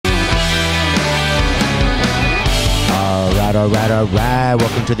All right.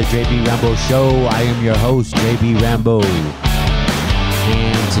 Welcome to the Dre Bee Rambo show. I am your host, Dre Bee Rambo.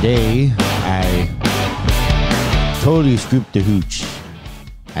 And today, I totally scooped the hooch.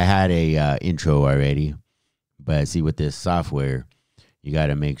 I had a intro already, but see, with this software, you got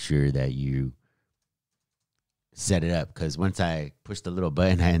to make sure that you set it up, because once I push the little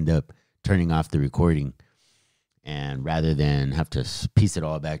button, I end up turning off the recording. And rather than have to piece it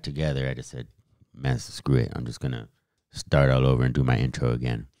all back together, I just said, man, screw it. I'm just going to start all over and do my intro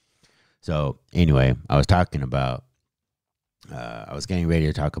again. So anyway, I was talking about, I was getting ready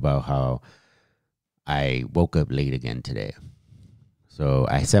to talk about how I woke up late again today. So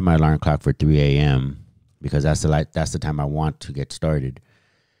I set my alarm clock for 3 a.m. because that's the time I want to get started.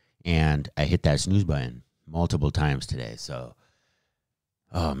 And I hit that snooze button multiple times today. So,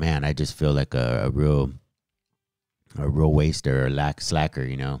 oh man, I just feel like a real waster or slacker,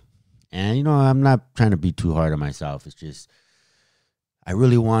 you know. And, you know, I'm not trying to be too hard on myself. It's just, I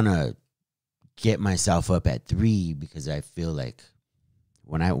really want to get myself up at 3 because I feel like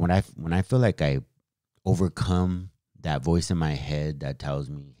when I feel like I overcome that voice in my head that tells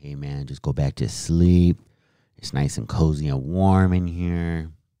me, hey man, just go back to sleep. It's nice and cozy and warm in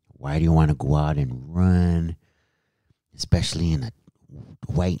here. Why do you want to go out and run? Especially in a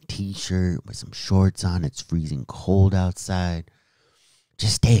white t-shirt with some shorts on. It's freezing cold outside.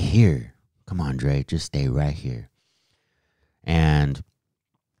 Just stay here. Come on, Dre. Just stay right here. And,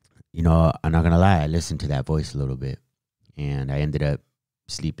 you know, I'm not going to lie. I listened to that voice a little bit. And I ended up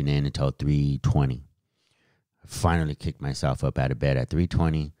sleeping in until 3:20. I finally kicked myself up out of bed at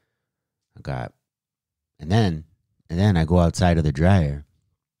 3:20. And then I go outside of the dryer,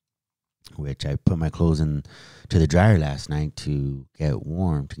 which I put my clothes in to the dryer last night to get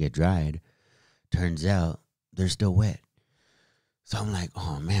warm, to get dried. Turns out they're still wet. So I'm like,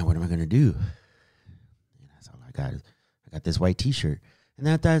 oh man, what am I going to do? And that's all I got. I got this white t-shirt. And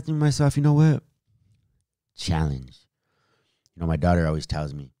then I thought to myself, you know what? Challenge. You know, my daughter always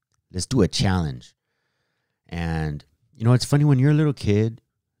tells me, let's do a challenge. And, you know, it's funny when you're a little kid,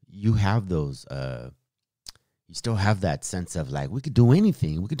 you have those, you still have that sense of like, we could do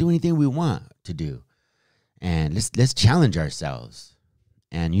anything. We could do anything we want to do. And let's challenge ourselves.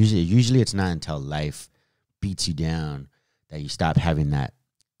 And usually it's not until life beats you down that you stop having that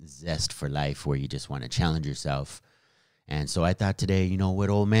zest for life where you just want to challenge yourself. And so I thought today, you know what,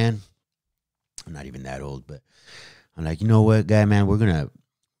 old man? I'm not even that old, but I'm like, you know what, guy, man,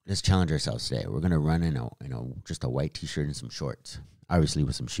 let's challenge ourselves today. We're going to run in just a white t-shirt and some shorts, obviously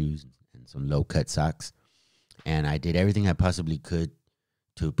with some shoes and some low-cut socks. And I did everything I possibly could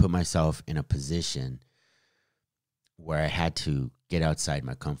to put myself in a position where I had to get outside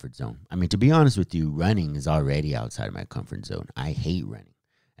my comfort zone. I mean, to be honest with you, running is already outside of my comfort zone. I hate running,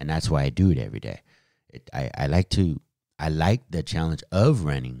 and that's why I do it every day. I like the challenge of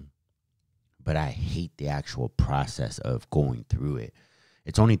running, but I hate the actual process of going through it.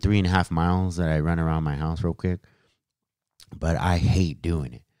 It's only 3.5 miles that I run around my house real quick, but I hate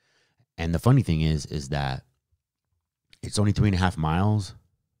doing it. And the funny thing is that it's only 3.5 miles.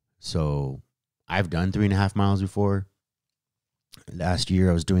 So I've done 3.5 miles before. Last year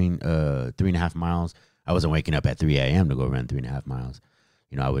I was doing 3.5 miles. I wasn't waking up at 3 a.m. to go run 3.5 miles.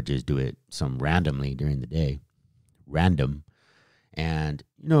 You know, I would just do it randomly during the day. Random. And,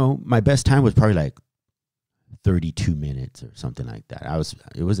 you know, my best time was probably like 32 minutes or something like that.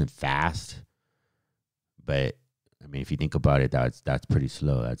 It wasn't fast, but I mean, if you think about it, that's pretty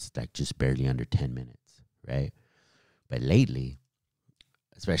slow. That's like just barely under 10 minutes, right? But lately,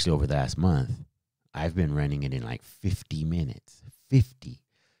 especially over the last month, I've been running it in like 50 minutes. 50.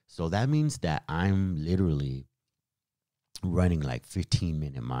 So that means that I'm literally running like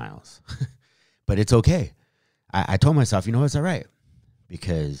 15-minute miles. But it's okay. I told myself, you know, it's all right.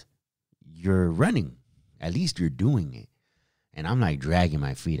 Because you're running. At least you're doing it. And I'm like dragging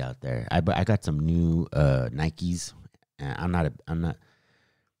my feet out there. I got some new Nikes. And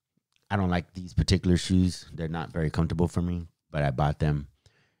I don't like these particular shoes. They're not very comfortable for me. But I bought them.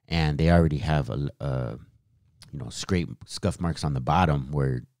 And they already have scuff marks on the bottom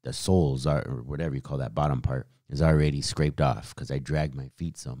where the soles are, or whatever you call that bottom part, is already scraped off because I drag my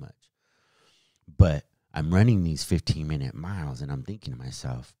feet so much. But I'm running these 15-minute miles, and I'm thinking to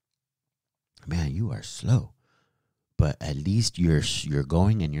myself, man, you are slow. But at least you're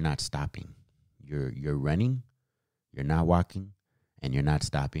going and you're not stopping. You're running, you're not walking, and you're not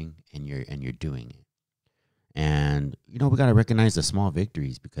stopping, and you're doing it. And, you know, we got to recognize the small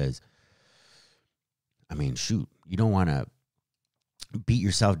victories because, I mean, shoot, you don't want to beat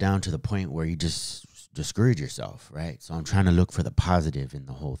yourself down to the point where you just discourage yourself, right? So I'm trying to look for the positive in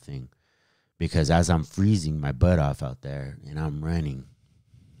the whole thing Because as I'm freezing my butt off out there and I'm running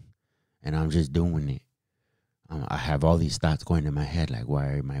and I'm just doing it, I have all these thoughts going in my head like,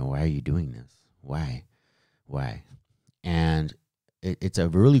 why are you doing this? Why? And it's a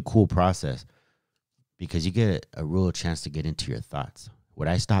really cool process because you get a real chance to get into your thoughts. What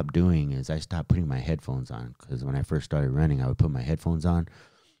I stopped doing is I stopped putting my headphones on, because when I first started running, I would put my headphones on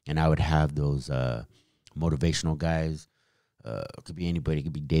and I would have those motivational guys. It could be anybody. It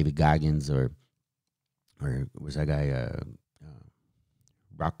could be David Goggins or was that guy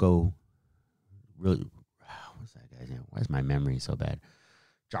Rocco? Really, what's that guy's name? Why is my memory so bad?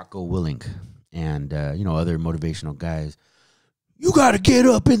 Jocko Willink and other motivational guys. You got to get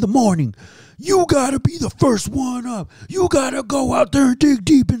up in the morning. You got to be the first one up. You got to go out there and dig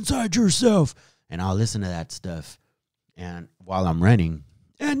deep inside yourself. And I'll listen to that stuff and while I'm running.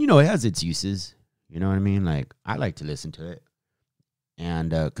 And, it has its uses. You know what I mean? Like, I like to listen to it. And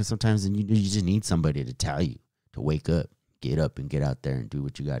because sometimes you just need somebody to tell you to wake up, get up, and get out there and do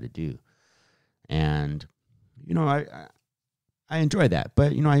what you got to do. And, I enjoy that.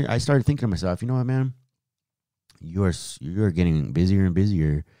 But, I started thinking to myself, you know what, man? You're getting busier and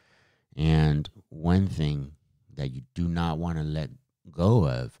busier, and one thing that you do not want to let go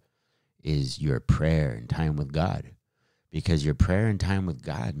of is your prayer and time with God, because your prayer and time with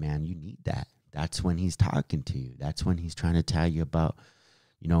God, man, you need that. That's when he's talking to you. That's when he's trying to tell you about,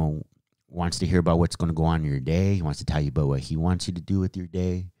 wants to hear about what's going to go on in your day. He wants to tell you about what he wants you to do with your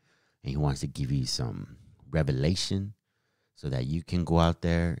day, and he wants to give you some revelation so that you can go out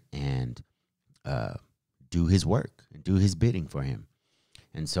there and do his work and do his bidding for him.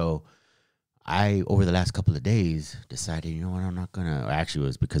 And so I, over the last couple of days, decided, you know what, I'm not going to, actually it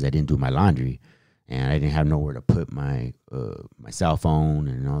was because I didn't do my laundry and I didn't have nowhere to put my my cell phone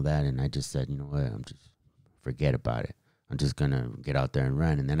and all that. And I just said, you know what, forget about it. I'm just going to get out there and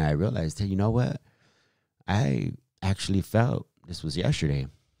run. And then I realized, hey, you know what? I actually felt, this was yesterday,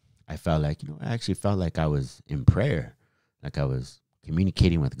 I felt like, I actually felt like I was in prayer, like I was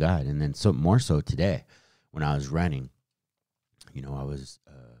communicating with God. And then more so today, when I was running, I was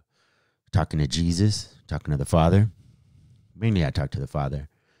talking to Jesus, talking to the Father. Mainly I talked to the Father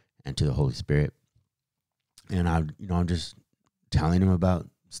and to the Holy Spirit. And I'm just telling him about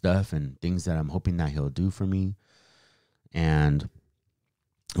stuff and things that I'm hoping that he'll do for me. And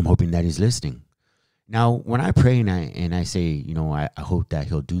I'm hoping that he's listening. Now, when I pray and I say, I hope that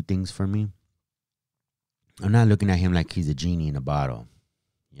he'll do things for me, I'm not looking at him like he's a genie in a bottle.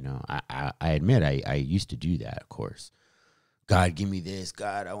 I admit I used to do that, of course. God, give me this.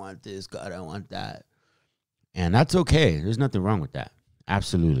 God, I want this. God, I want that. And that's okay. There's nothing wrong with that.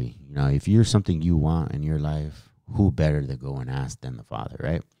 Absolutely. If you're something you want in your life, who better to go and ask than the Father,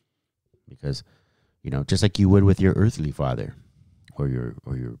 right? Because, just like you would with your earthly father or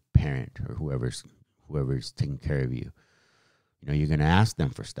your parent or whoever's taking care of you, you're going to ask them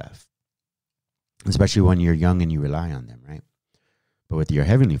for stuff, especially when you're young and you rely on them, right? But with your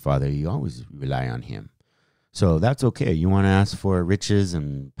heavenly Father, you always rely on him. So that's okay. You want to ask for riches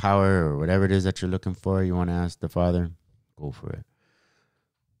and power or whatever it is that you're looking for, you want to ask the Father, go for it.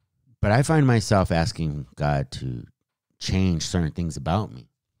 But I find myself asking God to change certain things about me.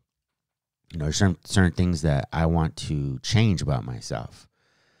 Certain things that I want to change about myself.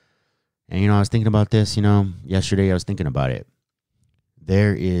 And, I was thinking about this, yesterday I was thinking about it.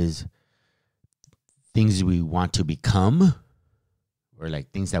 There is things we want to become, or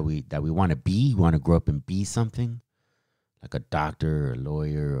like things that we want to be. We want to grow up and be something, like a doctor or a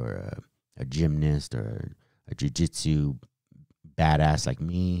lawyer or a gymnast or a jiu-jitsu badass like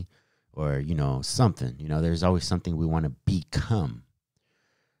me, or, something. There's always something we want to become.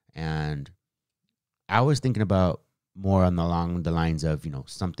 And I was thinking about more along the lines of,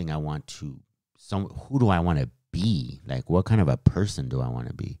 something I want to, who do I want to be? Like, what kind of a person do I want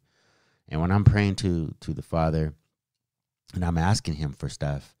to be? And when I'm praying to the Father, and I'm asking him for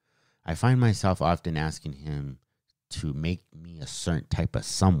stuff, I find myself often asking him to make me a certain type of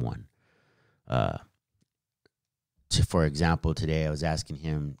someone. For example, today I was asking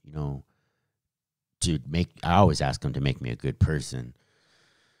him, I always ask him to make me a good person,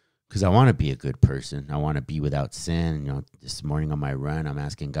 because I want to be a good person. I want to be without sin. This morning on my run, I'm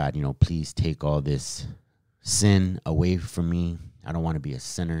asking God, please take all this sin away from me. I don't want to be a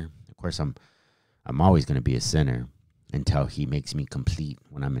sinner. Of course, I'm always going to be a sinner until he makes me complete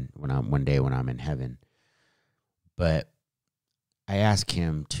when I'm in heaven. But I ask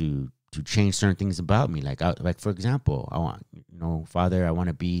him to change certain things about me. Like for example, I want, Father, I want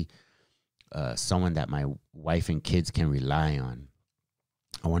to be someone that my wife and kids can rely on.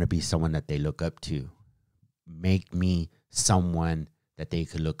 I want to be someone that they look up to. Make me someone that they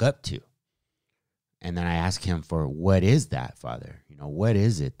could look up to. And then I ask him for, what is that, Father? What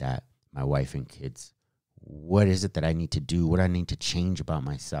is it that my wife and kids, what is it that I need to do? What I need to change about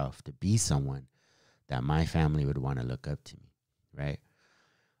myself to be someone that my family would want to look up to me, right?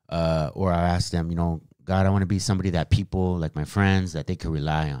 Or I ask them, God, I want to be somebody that people, like my friends, that they could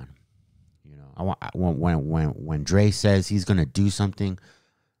rely on. When Dre says he's gonna do something,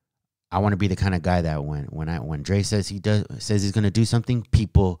 I want to be the kind of guy that when Dre says he's gonna do something,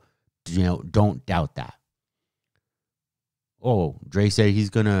 people, don't doubt that. Oh, Dre said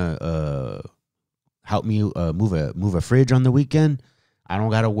he's gonna help me move a fridge on the weekend. I don't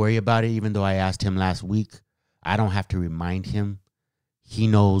gotta worry about it, even though I asked him last week. I don't have to remind him. He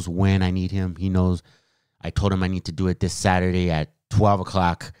knows when I need him. He knows I told him I need to do it this Saturday at 12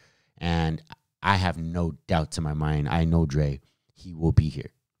 o'clock, and I have no doubts in my mind. I know Dre. He will be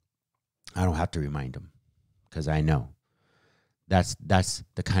here. I don't have to remind him because I know. That's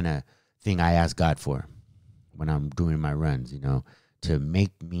the kind of thing I ask God for when I'm doing my runs, to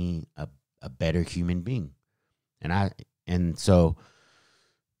make me a better human being. And so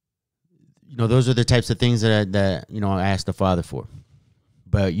those are the types of things that I ask the Father for.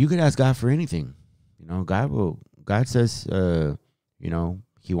 But you could ask God for anything. God says,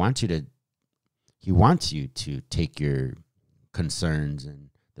 He wants you to take your concerns and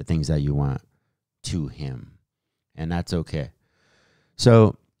the things that you want to Him. And that's okay.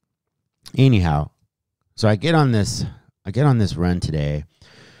 So anyhow, I get on this run today,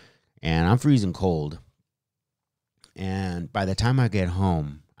 and I'm freezing cold. And by the time I get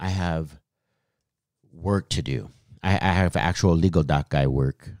home, I have work to do. I have actual legal doc guy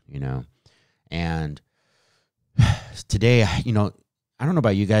work, and today, I don't know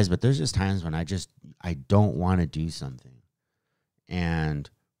about you guys, but there's just times when I don't want to do something.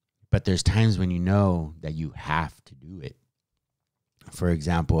 But there's times when that you have to do it. For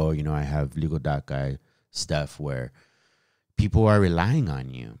example, I have legal doc guy stuff where people are relying on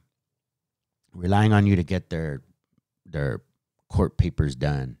you to get their court papers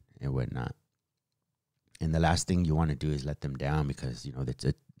done and whatnot. And the last thing you want to do is let them down because,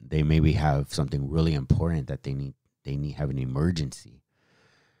 they maybe have something really important that they have an emergency.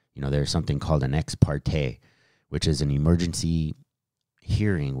 There's something called an ex parte, which is an emergency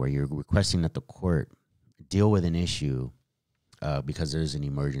hearing where you're requesting that the court deal with an issue because there's an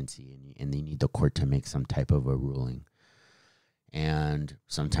emergency and they need the court to make some type of a ruling. And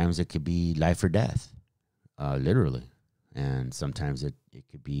sometimes it could be life or death, literally. And sometimes it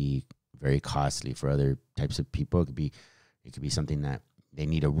could be very costly for other types of people. It could be something that they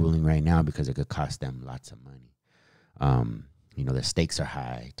need a ruling right now because it could cost them lots of money. The stakes are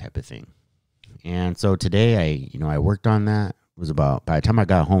high type of thing. And so today I worked on that. It was about, by the time I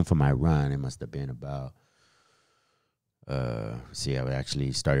got home from my run, it must have been about, I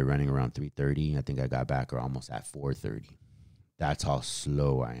actually started running around 3:30. I think I got back almost at 4:30. That's how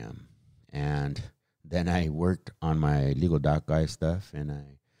slow I am. And then I worked on my legal doc guy stuff, and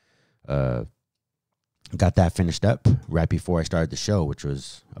I got that finished up right before I started the show, which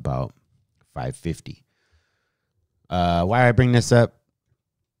was about 5:50. Why I bring this up?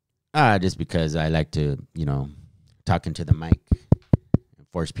 Just because I like to, talk into the mic and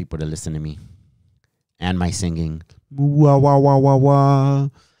force people to listen to me and my singing. Wah, wah, wah, wah,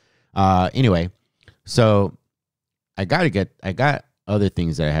 wah. Anyway, so I got other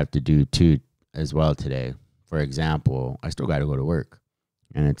things that I have to do too as well today. For example, I still got to go to work,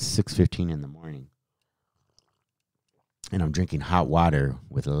 and it's 6:15 in the morning, and I'm drinking hot water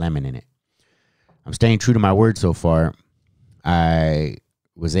with lemon in it. I'm staying true to my word so far. I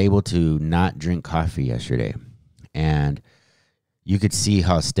was able to not drink coffee yesterday, and you could see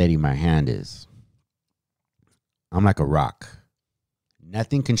how steady my hand is. I'm like a rock.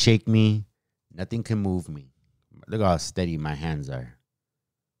 Nothing can shake me. Nothing can move me. Look how steady my hands are.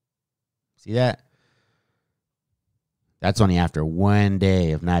 See that? That's only after one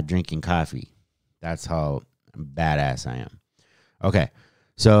day of not drinking coffee. That's how badass I am. Okay,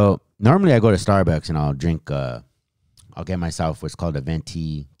 so normally I go to Starbucks and I'll get myself what's called a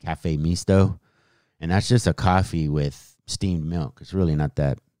venti cafe misto, and that's just a coffee with steamed milk. It's really not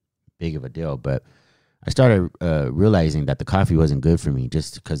that big of a deal, but I started realizing that the coffee wasn't good for me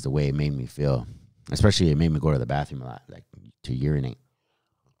just because the way it made me feel. Especially it made me go to the bathroom a lot, like to urinate.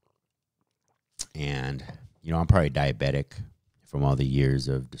 And, I'm probably diabetic from all the years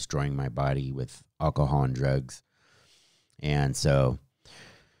of destroying my body with alcohol and drugs. And so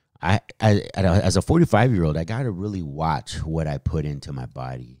as a 45-year-old, I got to really watch what I put into my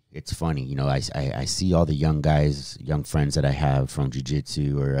body. It's funny, I see all the young guys, young friends that I have from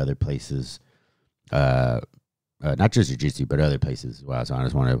jiu-jitsu or other places, not just jiu-jitsu, but other places as well. So I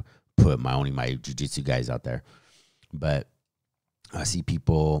just want to put my jiu-jitsu guys out there. But I see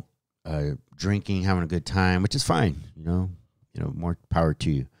people drinking, having a good time, which is fine. More power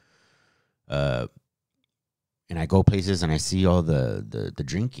to you. And I go places and I see all the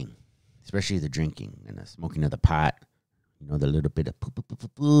drinking, especially the drinking and the smoking of the pot. The little bit of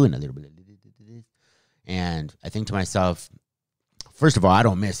poo and a little bit of this. And I think to myself, first of all, I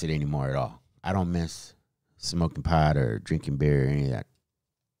don't miss it anymore at all. I don't miss smoking pot or drinking beer or any of that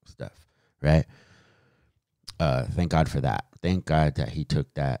stuff, right? Thank God for that. Thank God that he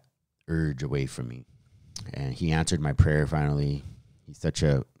took that urge away from me. And he answered my prayer finally. He's such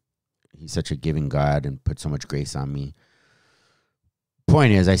a giving God and put so much grace on me.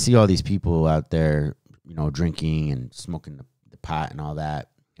 Point is, I see all these people out there, drinking and smoking the pot and all that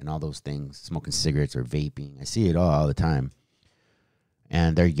and all those things, smoking cigarettes or vaping. I see it all the time.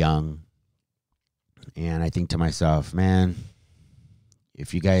 And they're young. And I think to myself, man,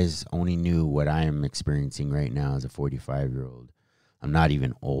 if you guys only knew what I am experiencing right now as a 45-year-old, I'm not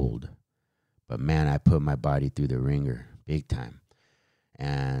even old. But, man, I put my body through the ringer big time.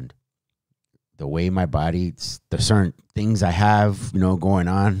 And the way my body, the certain things I have, going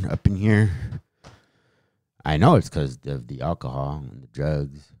on up in here, I know it's because of the alcohol and the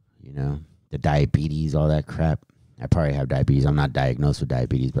drugs, the diabetes, all that crap. I probably have diabetes. I'm not diagnosed with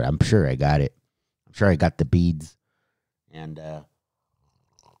diabetes, but I'm sure I got it. I'm sure I got the beads. And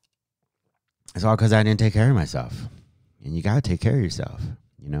it's all because I didn't take care of myself. And you got to take care of yourself,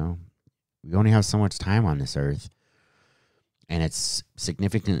 We only have so much time on this earth. And it's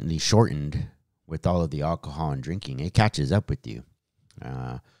significantly shortened with all of the alcohol and drinking. It catches up with you.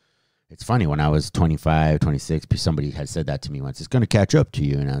 It's funny, when I was 25, 26, somebody had said that to me once. It's going to catch up to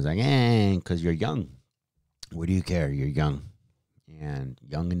you. And I was like, because you're young. What do you care? You're young. And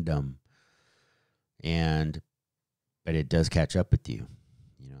young and dumb. But it does catch up with you.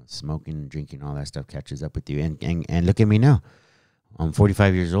 Smoking, drinking, all that stuff catches up with you. And look at me now. I'm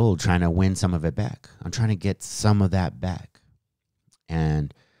 45 years old trying to win some of it back. I'm trying to get some of that back.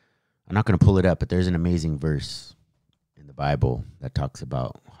 And I'm not going to pull it up, but there's an amazing verse in the Bible that talks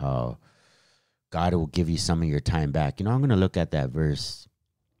about how God will give you some of your time back. I'm going to look at that verse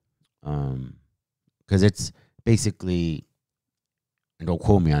because it's basically, and don't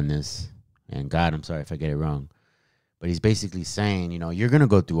quote me on this, and God, I'm sorry if I get it wrong, but he's basically saying, you're going to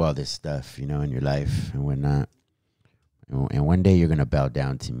go through all this stuff, in your life and whatnot. And one day you're going to bow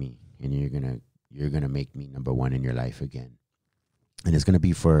down to me, and you're going to make me number one in your life again. And it's going to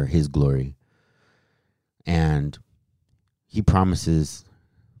be for his glory. And he promises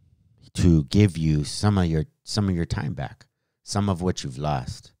to give you some of your time back, some of what you've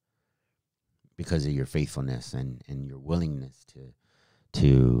lost because of your faithfulness and your willingness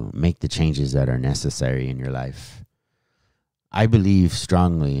to make the changes that are necessary in your life. I believe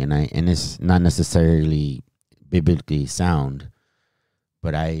strongly, and it's not necessarily biblically sound,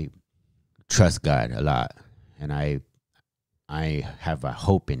 but I trust God a lot, and I have a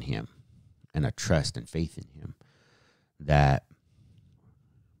hope in him and a trust and faith in him that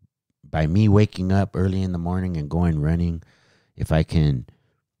by me waking up early in the morning and going running, if I can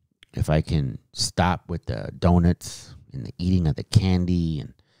stop with the donuts and the eating of the candy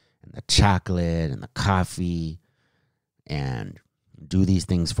and the chocolate and the coffee and do these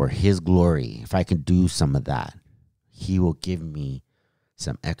things for his glory, if I can do some of that, he will give me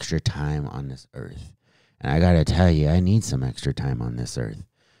some extra time on this earth. And I got to tell you, I need some extra time on this earth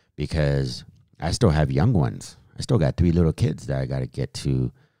because I still have young ones. I still got 3 little kids that I got to get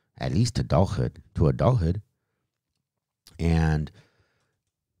to at least adulthood. And,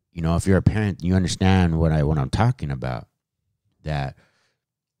 if you're a parent, you understand what I'm talking about, that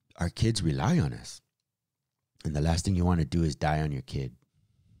our kids rely on us. And the last thing you want to do is die on your kid.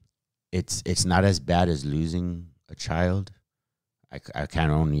 It's not as bad as losing a child. I can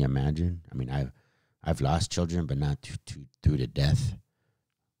only imagine. I mean, I've lost children, but not through to death.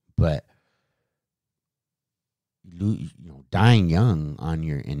 But dying young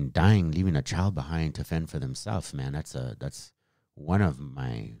leaving a child behind to fend for themselves, man, that's one of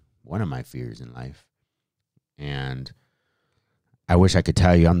my fears in life. And I wish I could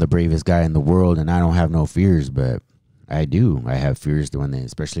tell you I'm the bravest guy in the world and I don't have no fears, but I do. I have fears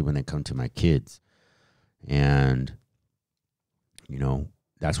especially when they come to my kids. And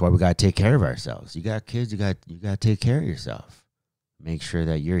that's why we got to take care of ourselves. You got kids, you got to take care of yourself. Make sure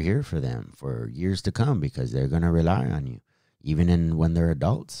that you're here for them for years to come because they're going to rely on you. Even when they're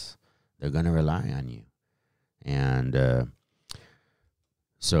adults, they're going to rely on you. And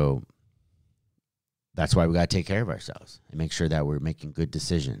so that's why we got to take care of ourselves and make sure that we're making good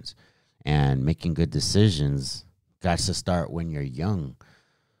decisions. And making good decisions got to start when you're young,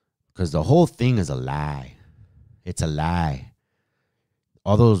 Because the whole thing is a lie. It's a lie.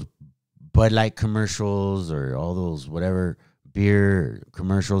 All those Bud Light commercials or all those whatever beer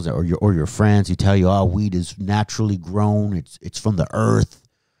commercials or your friends who tell you, oh, weed is naturally grown. It's from the earth.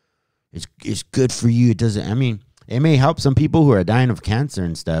 It's good for you. It doesn't. I mean, it may help some people who are dying of cancer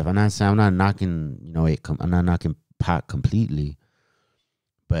and stuff. I'm not knocking, I'm not knocking pot completely.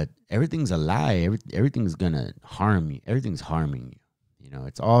 But everything's a lie. Everything's gonna harm you. Everything's harming you.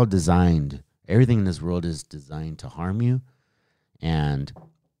 It's all designed. Everything in this world is designed to harm you, and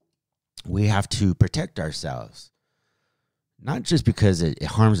we have to protect ourselves. Not just because it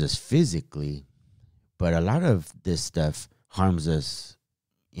harms us physically, but a lot of this stuff harms us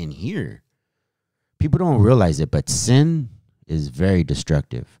in here. People don't realize it, but sin is very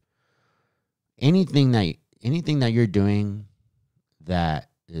destructive. Anything that you're doing that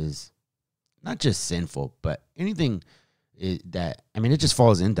is not just sinful, but anything that, it just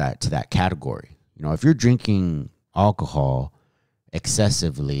falls in to that category. If you're drinking alcohol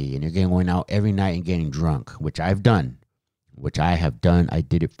excessively and you're going out every night and getting drunk, which I have done. I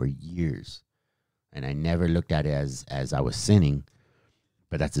did it for years, and I never looked at it as I was sinning,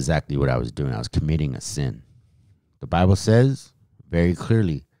 but that's exactly what I was doing. I was committing a sin. The Bible says very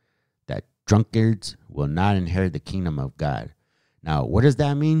clearly that drunkards will not inherit the kingdom of God. Now, what does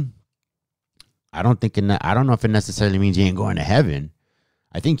that mean? I don't know if it necessarily means you ain't going to heaven.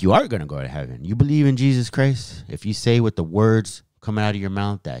 I think you are going to go to heaven. You believe in Jesus Christ. If you say with the words coming out of your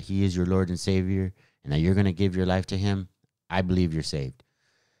mouth that he is your Lord and Savior and that you're going to give your life to him, I believe you're saved.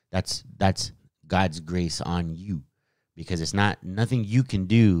 That's God's grace on you, because it's nothing you can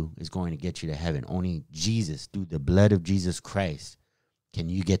do is going to get you to heaven. Only Jesus, through the blood of Jesus Christ, can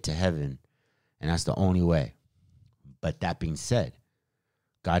you get to heaven. And that's the only way. But that being said,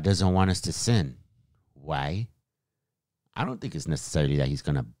 God doesn't want us to sin. Why? I don't think it's necessarily that he's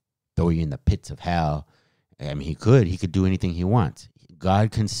going to throw you in the pits of hell. He could do anything he wants.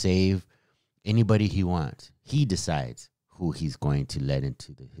 God can save anybody he wants. He decides who he's going to let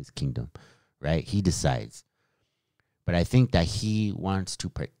into his kingdom, right? He decides. But I think that he wants to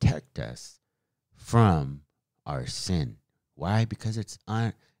protect us from our sin. Why? Because it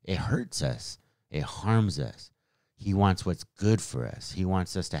hurts us. It harms us. He wants what's good for us. He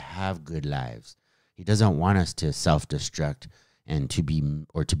wants us to have good lives. He doesn't want us to self-destruct and to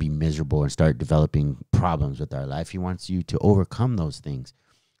be miserable and start developing problems with our life. He wants you to overcome those things,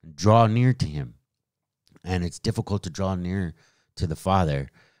 draw near to him. And it's difficult to draw near to the Father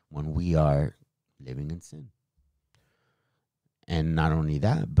when we are living in sin. And not only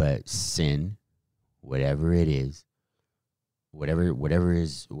that, but sin, whatever it is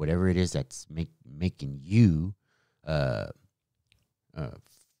that's making you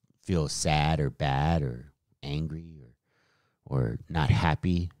feel sad or bad or angry or not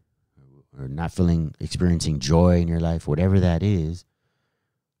happy or not experiencing joy in your life, whatever that is,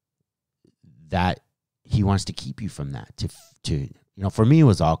 that he wants to keep you from that. For me, it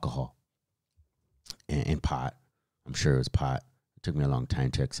was alcohol and pot. I'm sure it was pot. It took me a long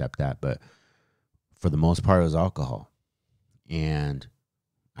time to accept that, but for the most part, it was alcohol. And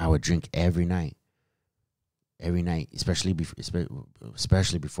I would drink every night, especially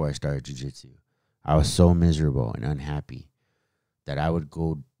before I started jiu-jitsu. I was so miserable and unhappy that I would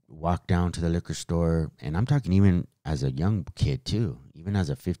go walk down to the liquor store, and I'm talking even as a young kid too, even as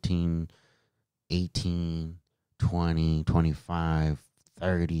a 15, 18, 20, 25,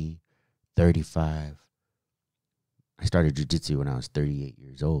 30, 35. I started jiu-jitsu when I was 38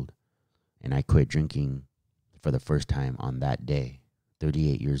 years old, and I quit drinking for the first time on that day,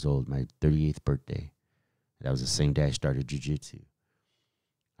 38 years old, my 38th birthday. That was the same day I started jiu-jitsu.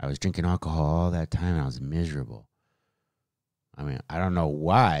 I was drinking alcohol all that time, and I was miserable. I don't know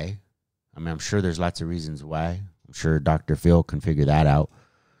why. I'm sure there's lots of reasons why. I'm sure Dr. Phil can figure that out.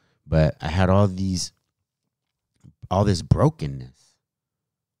 But I had all this brokenness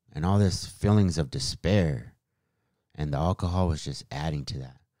and all this feelings of despair. And the alcohol was just adding to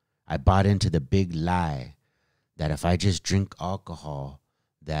that. I bought into the big lie that if I just drink alcohol,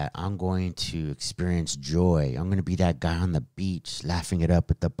 that I'm going to experience joy. I'm going to be that guy on the beach laughing it up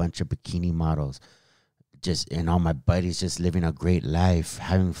with a bunch of bikini models. And all my buddies just living a great life,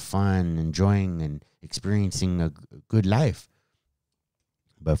 having fun, enjoying and experiencing a good life.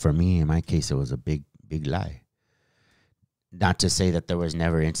 But for me, in my case, it was a big, big lie. Not to say that there was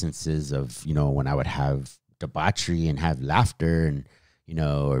never instances of, when I would have debauchery and have laughter and,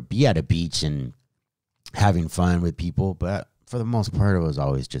 or be at a beach and having fun with people. But for the most part, it was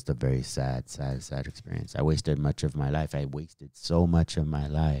always just a very sad experience. I wasted much of my life. I wasted so much of my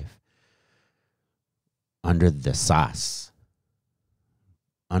life under the sauce,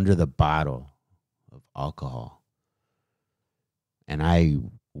 under the bottle of alcohol. And I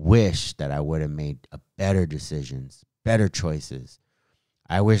wish that I would have made better decisions, better choices.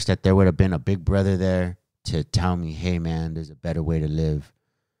 I wish that there would have been a big brother there to tell me, hey, man, there's a better way to live.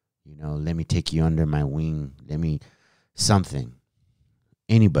 You know, let me take you under my wing. Let me something.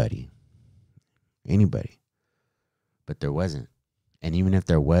 Anybody. But there wasn't. And even if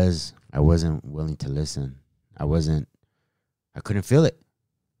there was, I wasn't willing to listen. I couldn't feel it.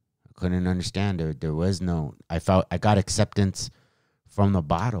 I couldn't understand. There was no, I got acceptance from the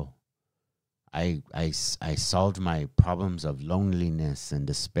bottle. I solved my problems of loneliness and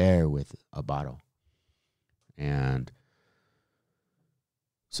despair with a bottle. And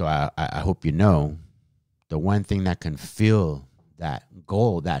so I hope you know, the one thing that can fill that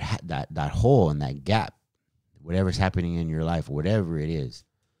goal, that hole and that gap, whatever's happening in your life, whatever it is,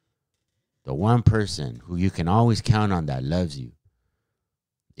 the one person who you can always count on that loves you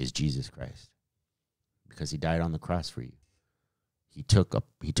is Jesus Christ, because he died on the cross for you. He took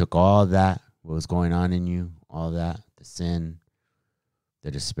all that, what was going on in you, all that, the sin,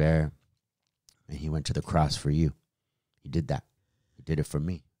 the despair, and he went to the cross for you. He did that. He did it for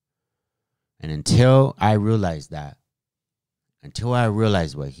me. And until I realized that, until I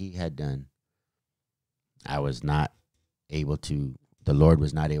realized what he had done, I was not able to, the Lord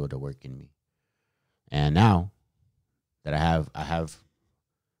was not able to work in me. And now that I have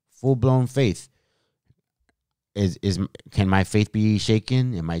full-blown faith, can my faith be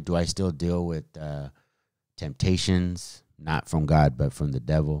shaken? Do I still deal with temptations, not from God, but from the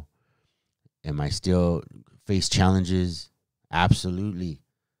devil? Am I still face challenges? Absolutely.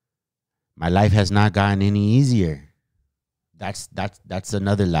 My life has not gotten any easier. That's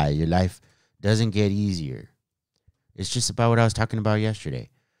another lie. Your life doesn't get easier. It's just about what I was talking about yesterday.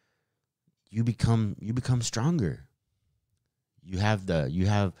 You become stronger. You have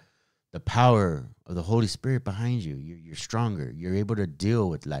the power of the Holy Spirit behind you. You're stronger. You're able to deal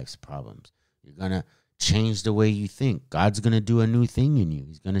with life's problems. You're gonna change the way you think. God's gonna do a new thing in you.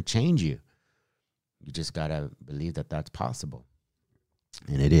 He's gonna change you. You just gotta believe that that's possible,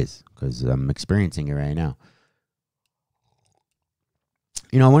 and it is, because I'm experiencing it right now.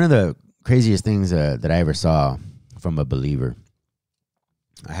 You know, one of the craziest things that I ever saw from a believer,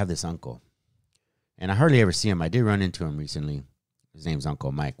 I have this uncle, and I hardly ever see him. I did run into him recently. His name's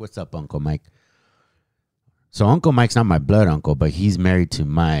Uncle Mike. What's up, Uncle Mike? So Uncle Mike's not my blood uncle, but he's married to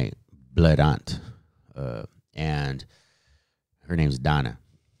my blood aunt, and her name's Donna.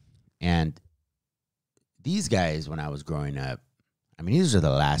 And these guys, when I was growing up, I mean, these are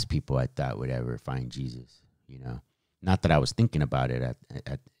the last people I thought would ever find Jesus, you know. Not that I was thinking about it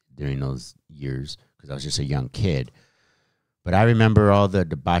at during those years, because I was just a young kid. But I remember all the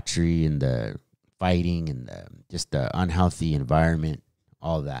debauchery and the fighting and just the unhealthy environment,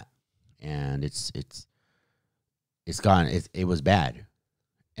 all that. And it's gone. It was bad.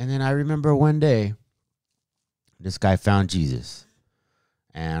 And then I remember one day, this guy found Jesus.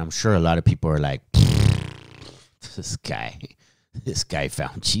 And I'm sure a lot of people are like, this guy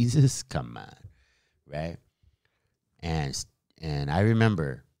found Jesus? Come on, right? And I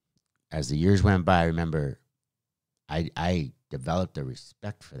remember, as the years went by, I remember I developed a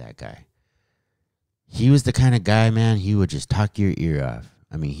respect for that guy. He was the kind of guy, man, he would just talk your ear off.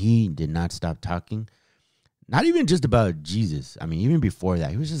 I mean, he did not stop talking. Not even just about Jesus. I mean, even before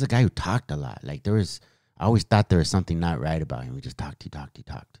that, he was just a guy who talked a lot. Like, I always thought there was something not right about him. He just talked.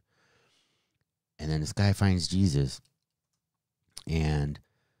 And then this guy finds Jesus, and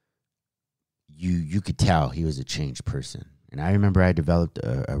you could tell he was a changed person. And I remember I developed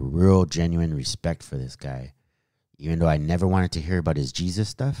a real genuine respect for this guy, even though I never wanted to hear about his Jesus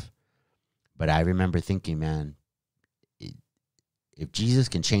stuff. But I remember thinking, man, if Jesus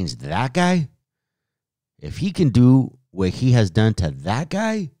can change that guy, if he can do what he has done to that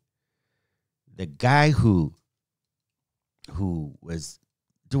guy, the guy who was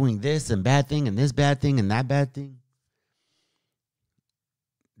doing this and bad thing and this bad thing and that bad thing,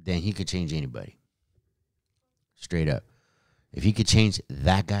 then he could change anybody. Straight up. If he could change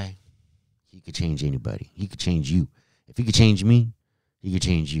that guy, he could change anybody. He could change you. If he could change me, he could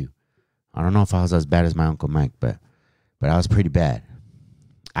change you. I don't know if I was as bad as my Uncle Mike, but I was pretty bad.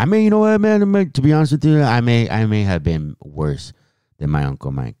 I mean, you know what, man? To be honest with you, I may have been worse than my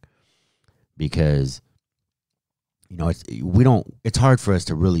Uncle Mike, because, you know, it's hard for us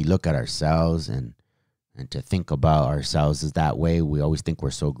to really look at ourselves and to think about ourselves as that way. We always think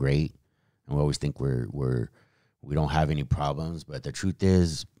we're so great, and we always think we don't have any problems. But the truth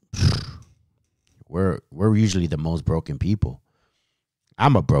is, we're usually the most broken people.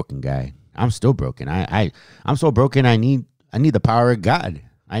 I'm a broken guy. I'm still broken. I'm so broken. I need the power of God.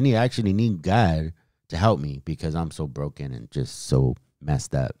 I actually need God to help me because I'm so broken and just so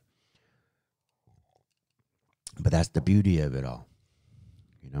messed up. But that's the beauty of it all.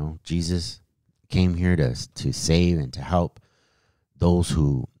 You know, Jesus came here to save and to help those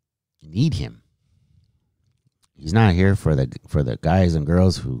who need him. He's not here for the guys and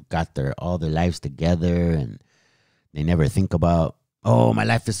girls who got all their lives together and they never think about, oh, my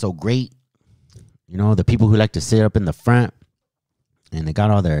life is so great. You know, the people who like to sit up in the front and they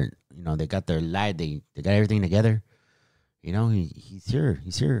got all their, you know, they got their life, they got everything together. You know, he's here.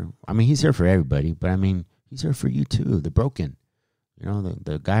 He's here. I mean, he's here for everybody, but I mean, he's here for you too, the broken. You know,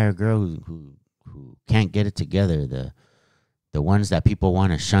 the guy or girl who can't get it together, the ones that people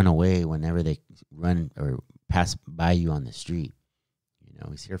want to shun away whenever they run or pass by you on the street. You know,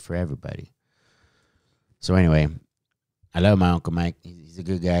 he's here for everybody. So anyway, I love my Uncle Mike. He's a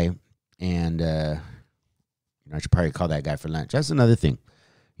good guy. And, you know, I should probably call that guy for lunch. That's another thing.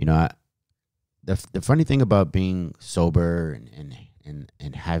 You know, the funny thing about being sober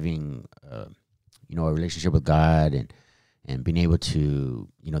and having, you know, a relationship with God and being able to,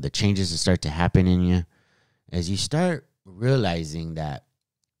 you know, the changes that start to happen in you as you start realizing that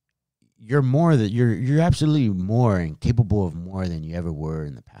you're more, that you're absolutely more and capable of more than you ever were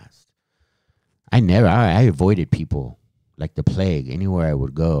in the past. I avoided people like the plague anywhere I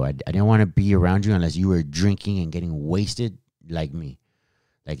would go. I didn't want to be around you unless you were drinking and getting wasted like me.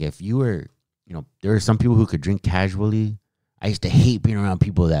 Like if you were, you know, there are some people who could drink casually. I used to hate being around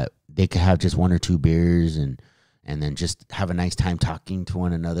people that they could have just 1 or 2 beers and then just have a nice time talking to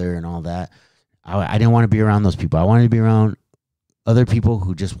one another and all that. I didn't want to be around those people. I wanted to be around other people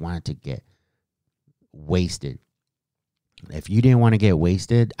who just wanted to get wasted. If you didn't want to get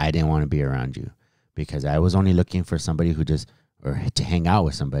wasted, I didn't want to be around you because I was only looking for somebody who just, or to hang out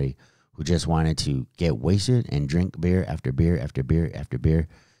with somebody who just wanted to get wasted and drink beer after beer after beer after beer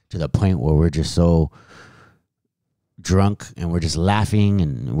to the point where we're just so drunk and we're just laughing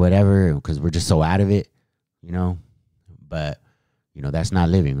and whatever because we're just so out of it, you know. But, you know, that's not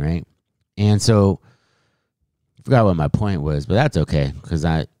living, right? And so I forgot what my point was, but that's okay because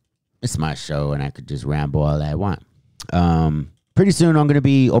it's my show and I could just ramble all I want. Pretty soon I'm going to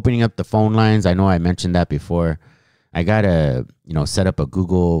be opening up the phone lines. I know I mentioned that before. I got to, you know, set up a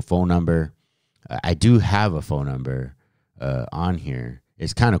Google phone number. I do have a phone number on here.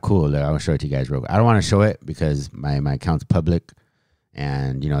 It's kind of cool. I'll show it to you guys real quick. I don't want to show it because my account's public.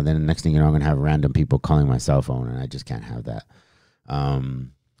 And, you know, then the next thing you know, I'm going to have random people calling my cell phone, and I just can't have that.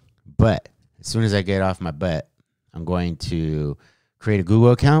 But as soon as I get off my butt, I'm going to create a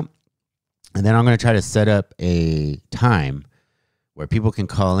Google account, and then I'm going to try to set up a time where people can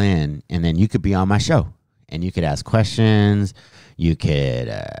call in, and then you could be on my show, and you could ask questions. You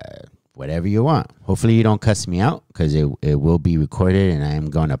could whatever you want. Hopefully you don't cuss me out because it will be recorded, and I am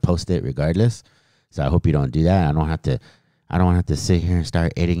going to post it regardless. So I hope you don't do that. I don't have to sit here and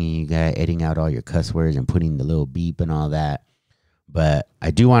start editing out all your cuss words and putting the little beep and all that. But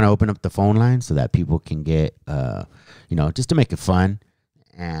I do want to open up the phone line so that people can get, you know, just to make it fun.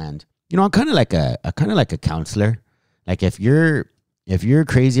 And, you know, I'm kind of like a counselor. Like if you're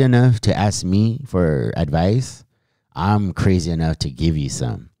crazy enough to ask me for advice, I'm crazy enough to give you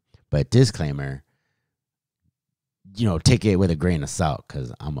some. But disclaimer, you know, take it with a grain of salt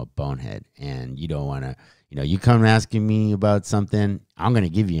because I'm a bonehead and you don't want to, you know, you come asking me about something, I'm going to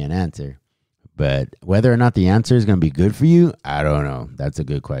give you an answer. But whether or not the answer is going to be good for you, I don't know. That's a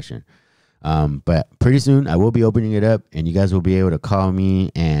good question. But pretty soon I will be opening it up and you guys will be able to call me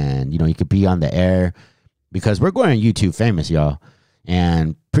and, you know, you could be on the air because we're going on YouTube famous, y'all.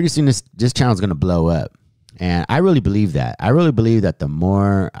 And pretty soon this channel is going to blow up. And I really believe that. I really believe that the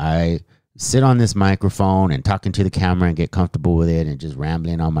more I sit on this microphone and talking to the camera and get comfortable with it and just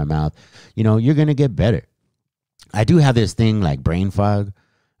rambling on my mouth, you know, you're going to get better. I do have this thing like brain fog.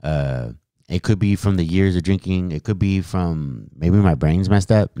 It could be from the years of drinking. It could be from maybe my brain's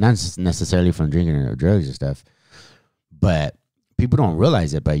messed up. Not necessarily from drinking or drugs and stuff. But people don't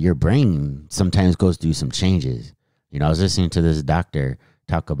realize it. But your brain sometimes goes through some changes. You know, I was listening to this doctor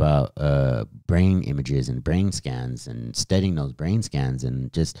talk about brain images and brain scans and studying those brain scans.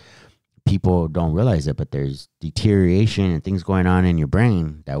 And just people don't realize it. But there's deterioration and things going on in your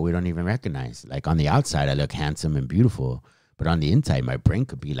brain that we don't even recognize. Like on the outside, I look handsome and beautiful. But on the inside, my brain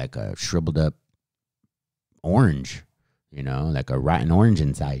could be like a shriveled up orange, you know, like a rotten orange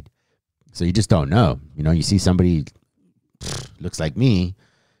inside. So you just don't know. You know, you see somebody looks like me,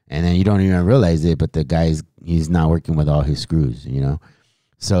 and then you don't even realize it, but the guy's, he's not working with all his screws, you know.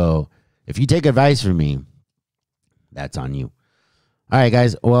 So if you take advice from me, that's on you. All right,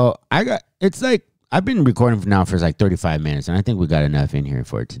 guys. Well, it's like, I've been recording now for like 35 minutes, and I think we got enough in here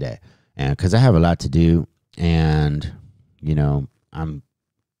for today. And because I have a lot to do, and you know, I don't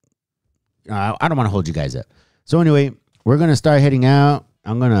want to hold you guys up. So anyway, we're gonna start heading out.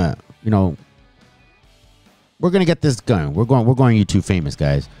 I'm gonna, you know, we're gonna get this going. We're going YouTube famous,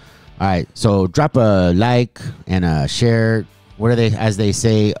 guys. All right, so drop a like and a share. What are they, as they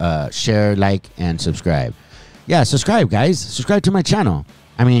say, share, like, and subscribe. Yeah, subscribe, guys. Subscribe to my channel.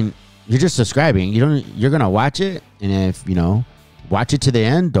 I mean, you're just subscribing. You're gonna watch it, and if you know, watch it to the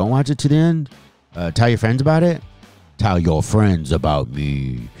end. Don't watch it to the end. Tell your friends about it. Tell your friends about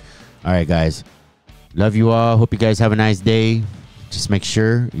me. All right, guys. Love you all. Hope you guys have a nice day. Just make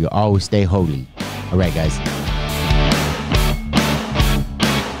sure you always stay holy. All right, guys.